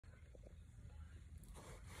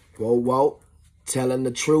Whoa, whoa. Telling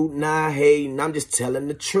the truth, nah, hating. I'm just telling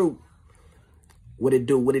the truth. What it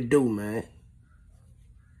do, man?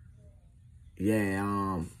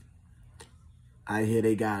 Yeah, I hear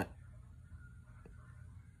they got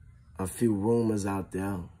a few rumors out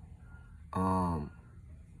there.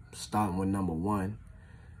 Starting with number one.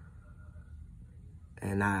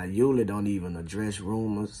 And I usually don't even address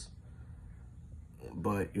rumors.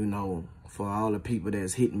 But, you know, for all the people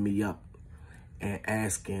that's hitting me up and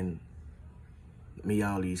asking me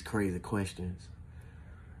all these crazy questions,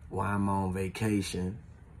 why I'm on vacation.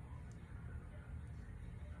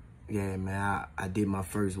 Yeah, man, I did my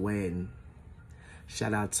first wedding.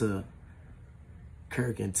 Shout out to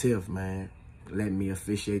Turk and Tiff, man. Let me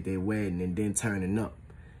officiate their wedding and then turning up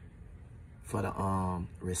for the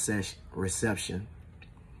reception.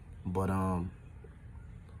 But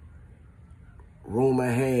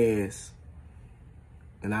rumor has,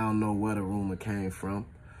 and I don't know where the rumor came from,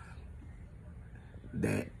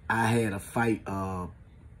 that I had a fight,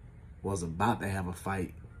 was about to have a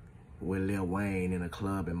fight with Lil Wayne in a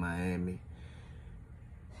club in Miami.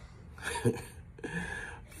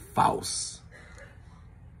 False.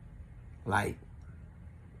 Like,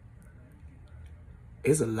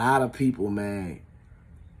 it's a lot of people, man,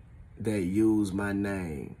 that use my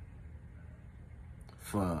name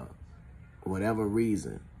for whatever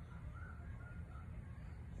reason.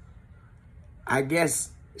 I guess,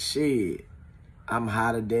 shit, I'm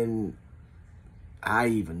hotter than I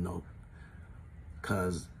even know.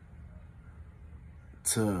 Because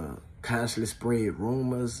to constantly spread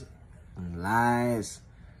rumors and lies,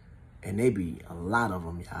 and they be a lot of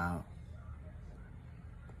them, y'all.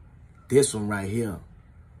 This one right here,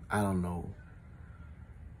 I don't know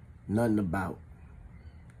nothing about.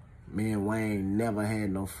 Me and Wayne never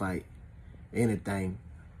had no fight. Anything,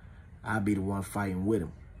 I'll be the one fighting with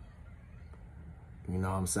him. You know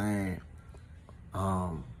what I'm saying?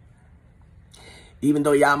 Even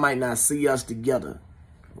though y'all might not see us together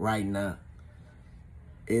right now,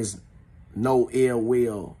 it's no ill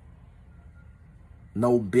will,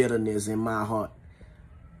 no bitterness in my heart.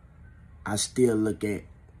 I still look at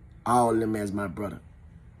all of them as my brother.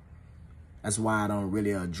 That's why I don't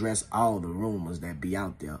really address all the rumors that be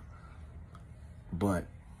out there. But,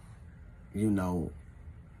 you know,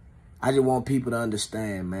 I just want people to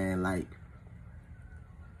understand, man, like,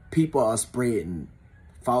 people are spreading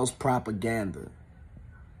false propaganda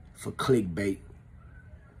for clickbait.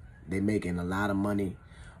 They making a lot of money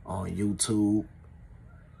on YouTube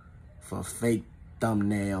for fake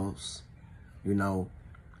thumbnails, you know,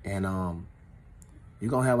 and you're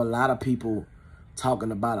going to have a lot of people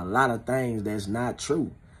talking about a lot of things that's not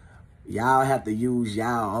true. Y'all have to use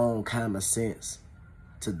y'all own common sense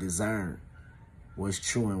to discern what's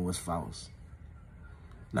true and what's false.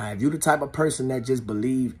 Now, if you're the type of person that just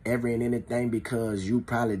believe every and anything because you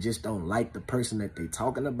probably just don't like the person that they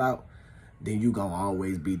talking about, then you gonna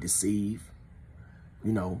always be deceived.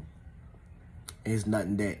 You know, there's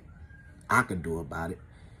nothing that I could do about it.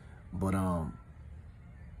 But,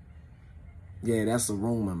 yeah, that's a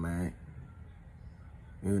rumor, man.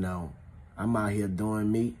 You know, I'm out here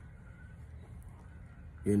doing me,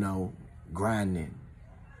 you know, grinding,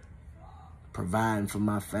 providing for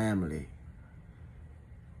my family,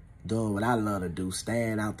 doing what I love to do,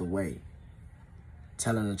 staying out the way,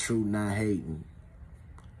 telling the truth, not hating,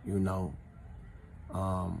 you know.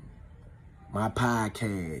 My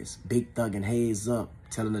podcast, Big Thug and Heads Up,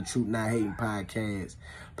 Telling the Truth, Not Hating podcast.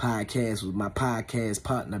 Podcast with my podcast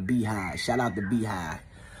partner, Beehive. Shout out to Beehive.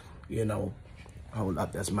 You know, hold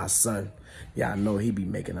up, that's my son. Y'all know he be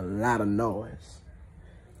making a lot of noise.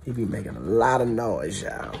 He be making a lot of noise,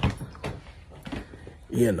 y'all.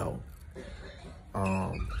 You know.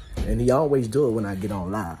 And he always do it when I get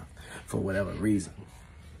on live, for whatever reason.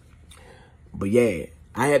 But yeah,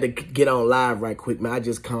 I had to get on live right quick, man. I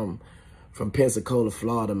just come from Pensacola,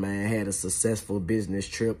 Florida, man. Had a successful business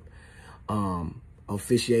trip.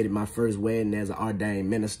 Officiated my first wedding as an ordained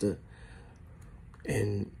minister.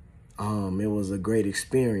 And it was a great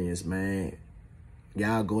experience, man.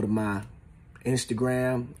 Y'all go to my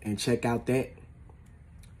Instagram and check out that.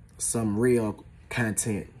 Some real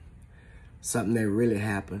content. Something that really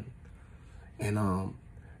happened. And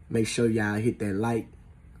make sure y'all hit that like,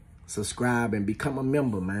 subscribe, and become a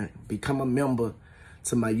member, man. Become a member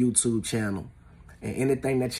to my YouTube channel. And anything that